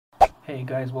Hey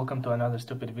guys, welcome to another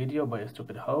stupid video by a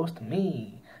stupid host,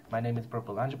 me. My name is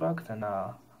Purple Lunchbox and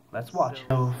let's watch.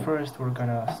 So first we're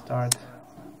gonna start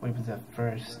with the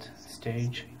first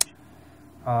stage.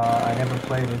 I never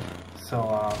played it, so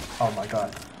oh my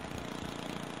god.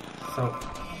 So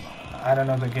I don't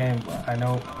know the game, but I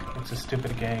know it's a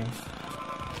stupid game.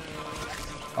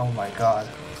 Oh my god,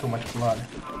 too much blood.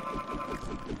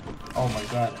 Oh my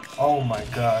god, oh my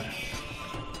god.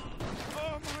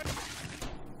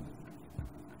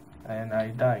 And I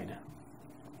died.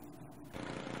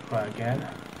 Try again.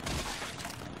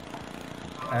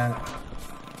 And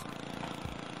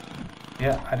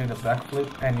yeah, I did a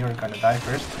backflip and you're gonna die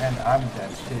first and I'm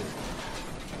dead too.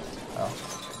 Oh.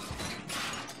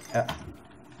 Yeah.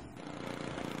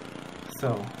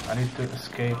 So I need to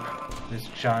escape this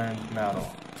giant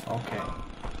metal. Okay.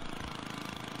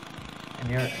 And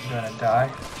you're gonna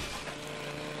die.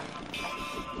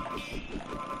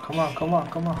 Come on, come on,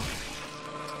 come on.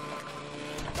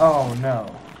 Oh no.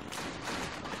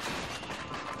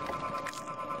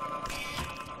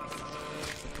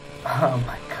 Oh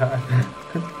my god.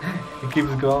 It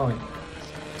keeps going.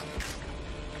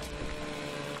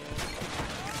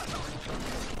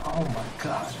 Oh my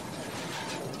god.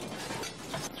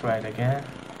 Let's try it again.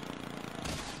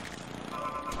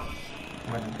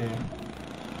 I'm gonna do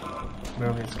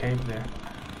barely escape there.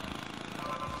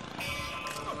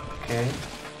 Okay.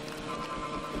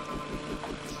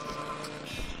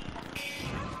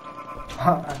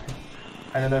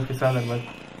 I don't know if you saw that, but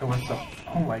it was so.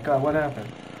 Oh my god, what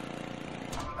happened?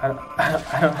 I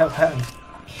don't have hands.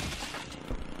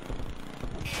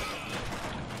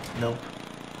 Nope.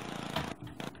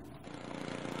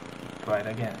 Try it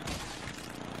again.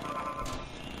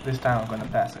 This time I'm gonna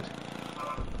pass it.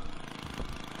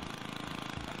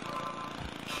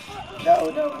 No,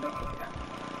 no, no.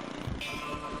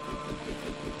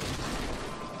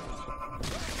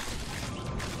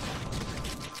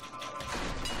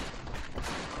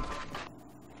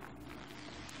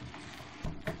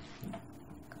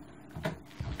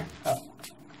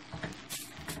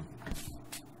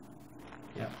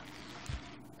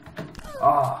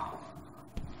 Oh.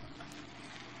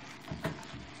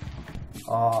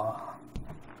 Oh.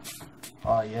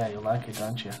 Oh yeah, you like it,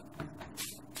 don't you?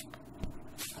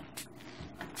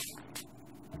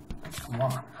 Come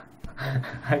on.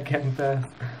 I can't pass.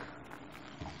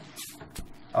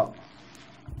 Oh.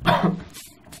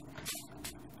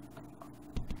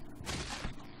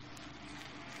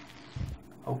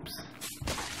 Oops.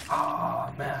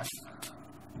 Oh man.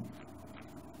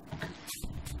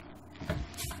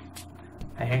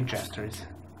 I hate jesters.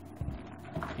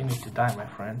 You need to die, my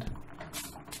friend.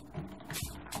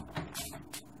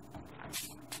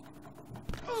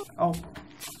 Oh.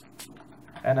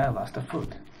 And I lost a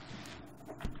foot.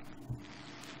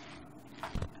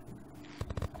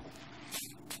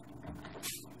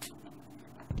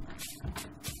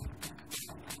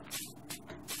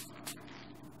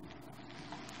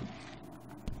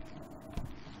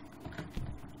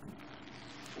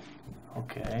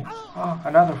 Okay. Oh,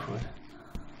 another foot.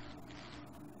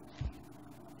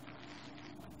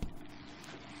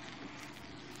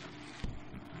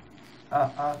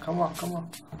 Come on, come on.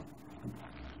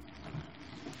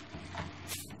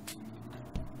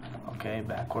 Okay,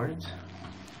 backwards.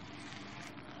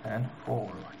 And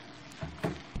forward.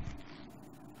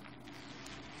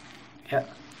 Yeah.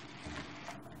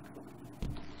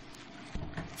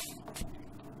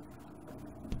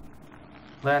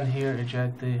 Land here,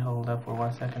 eject the hold up for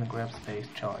 1 second, grab space,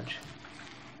 charge.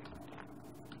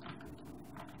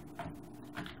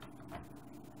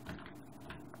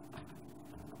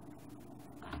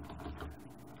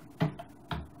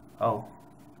 Oh.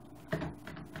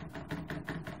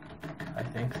 I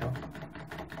think so.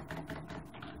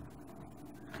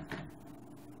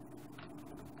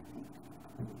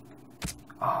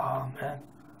 Oh man.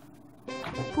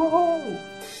 Whoa!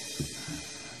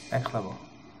 Next level.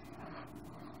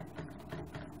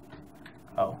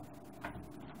 Oh.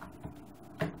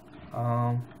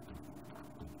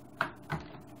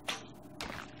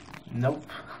 Nope.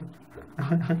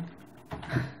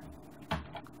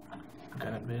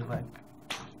 Gonna be like,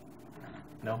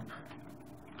 nope.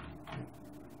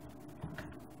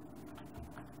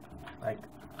 Like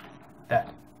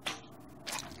that.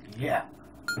 Yeah.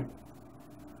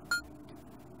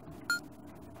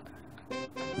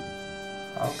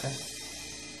 Okay.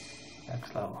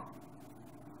 Next level.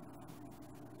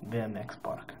 BMX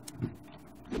park.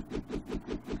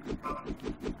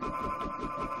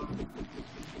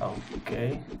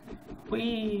 Okay.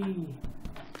 Whee!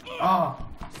 Oh!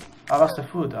 I lost a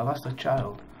foot. I lost a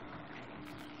child.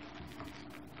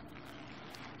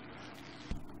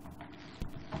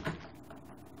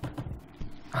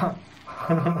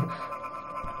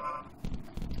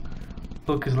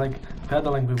 Look, it's like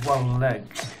pedaling with one leg,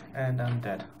 and I'm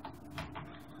dead.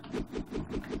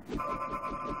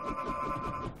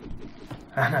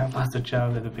 And I lost a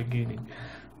child at the beginning.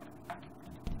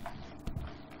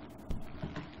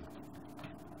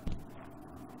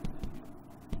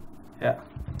 Yeah.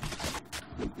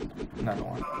 Another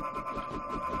one.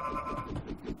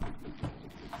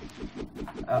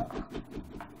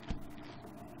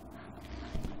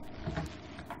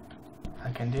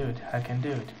 I can do it. I can do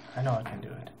it. I know I can do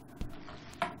it.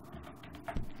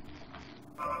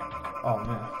 Oh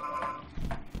man.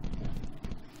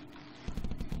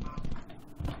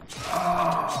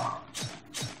 Oh.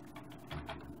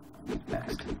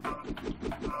 Next.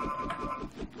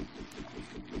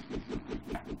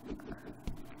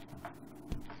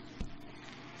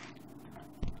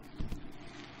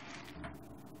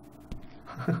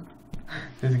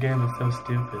 This game is so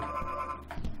stupid.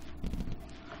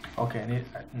 Okay, I need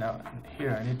now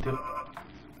here. I need to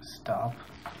stop.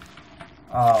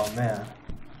 Oh man.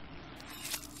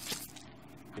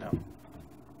 Freedom.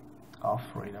 Off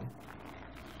freedom.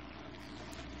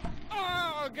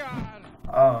 Oh God.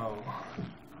 Oh.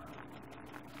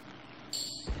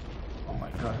 Oh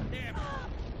my God.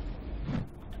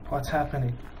 What's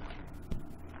happening?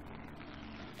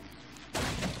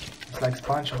 It's like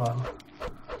SpongeBob.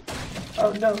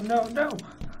 Oh no, no, no!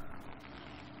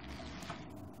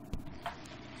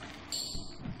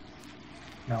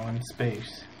 Now in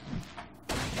space.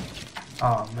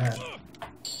 Oh man.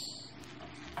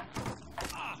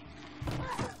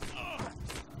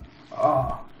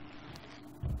 Oh.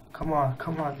 Come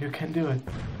on, you can do it.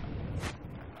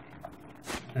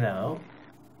 No.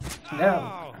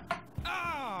 No.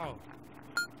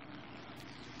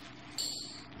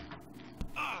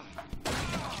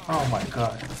 Oh my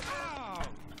God.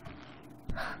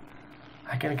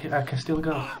 I can still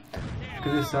go.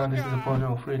 Because this is the border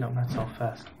of freedom, not so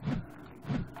fast.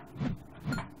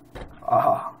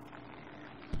 Ah.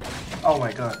 Oh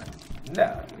my God.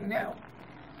 No, no.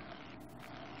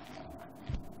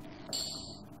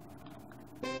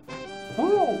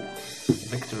 Woo!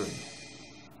 Victory.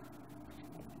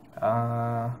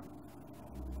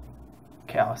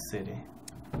 Chaos City.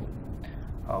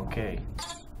 Okay.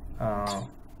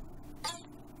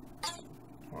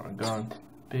 We're going to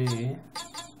be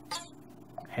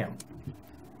him.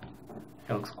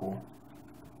 He looks cool.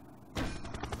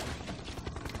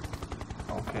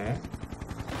 Okay.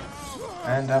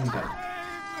 And I'm dead.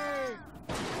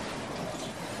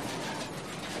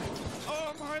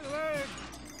 Oh, my leg!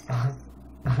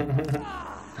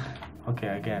 Okay,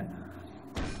 again.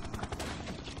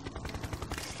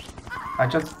 I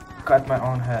just cut my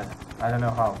own head. I don't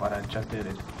know how, but I just did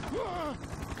it.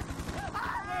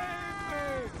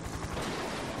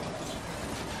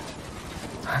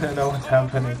 I don't know what's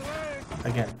happening.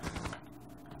 Again.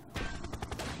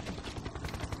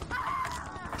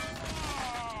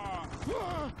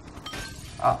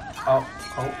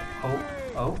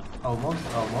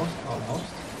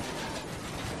 Almost.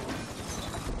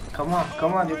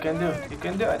 Come on, you can do it. You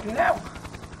can do it now.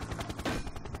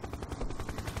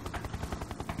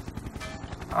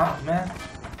 Oh man.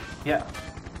 Yeah.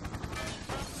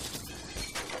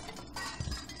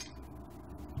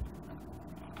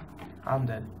 I'm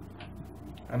dead.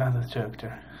 Another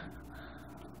character.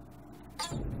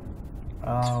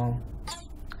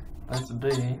 Let's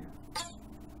be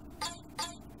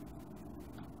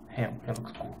him. He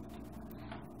looks cool.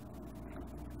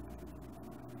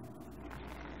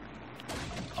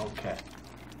 Okay.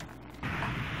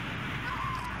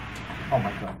 Oh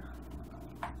my God.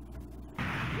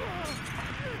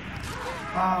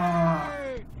 Ah.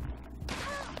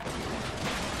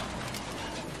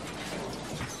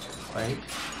 Wait.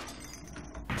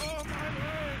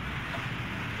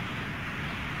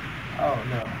 Oh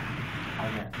no.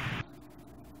 Again.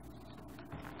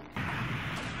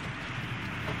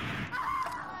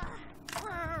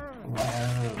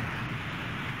 Wow.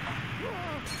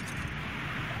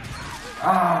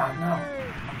 Ah, no.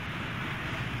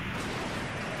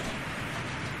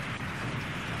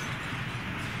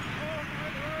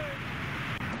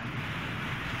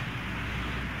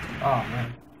 Oh man.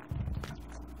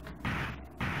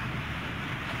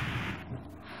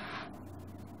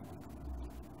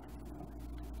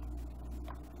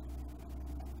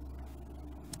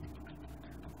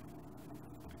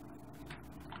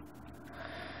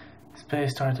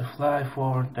 Space started to fly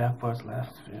forward, backwards,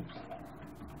 left, flip.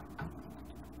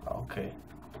 Okay.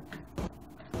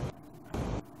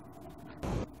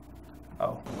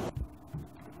 Oh.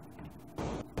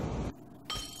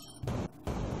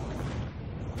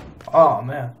 Oh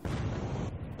man.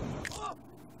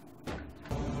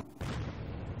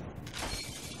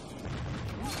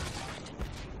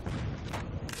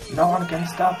 No one can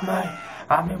stop me.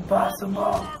 I'm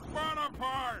impossible.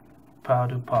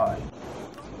 Powder pie.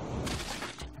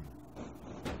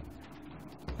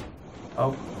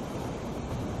 Oh.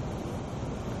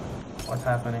 What's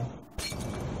happening?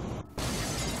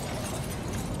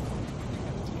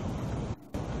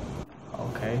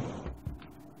 Okay.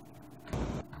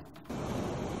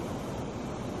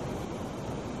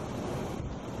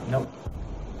 Nope.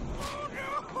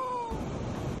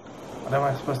 What am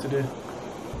I supposed to do?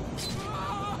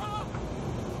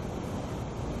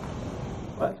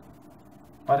 What?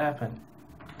 What happened?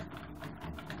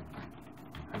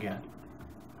 Again.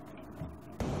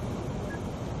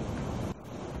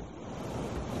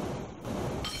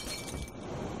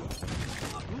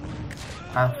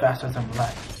 I'm faster than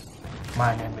light.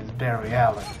 My name is Barry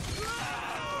Allen.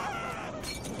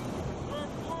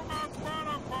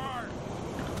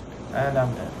 And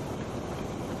I'm dead.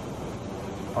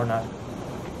 Or not.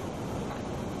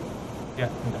 Yeah,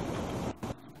 I'm dead.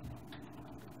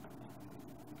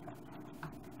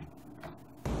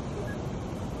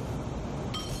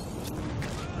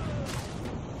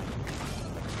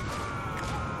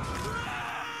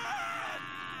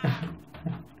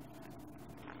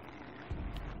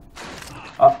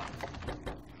 Oh.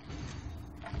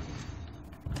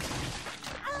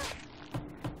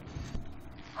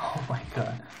 Oh my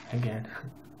god, again.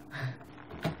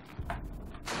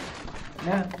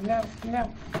 No, no,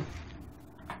 no.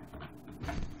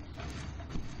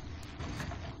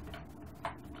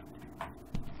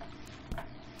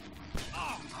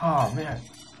 Oh man.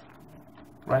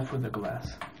 Right through the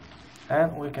glass.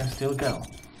 And we can still go.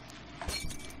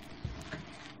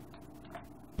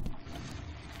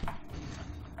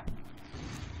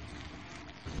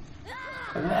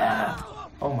 Ah!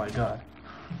 Oh my god.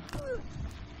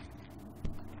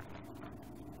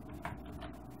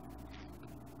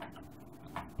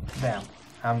 Damn,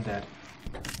 I'm dead.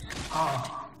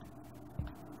 Ah.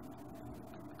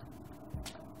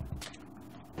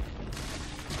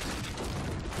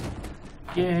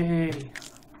 Yay!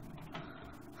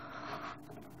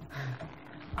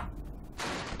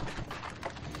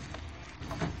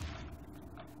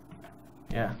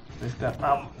 Yeah, this step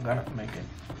now, I'm gonna make it.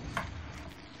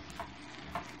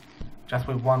 Just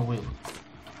with one wheel.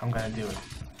 I'm gonna do it.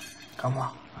 Come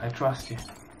on, I trust you.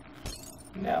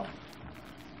 No.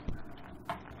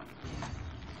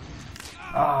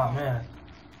 Ah, man.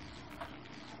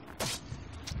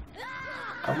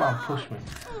 Come on, push me.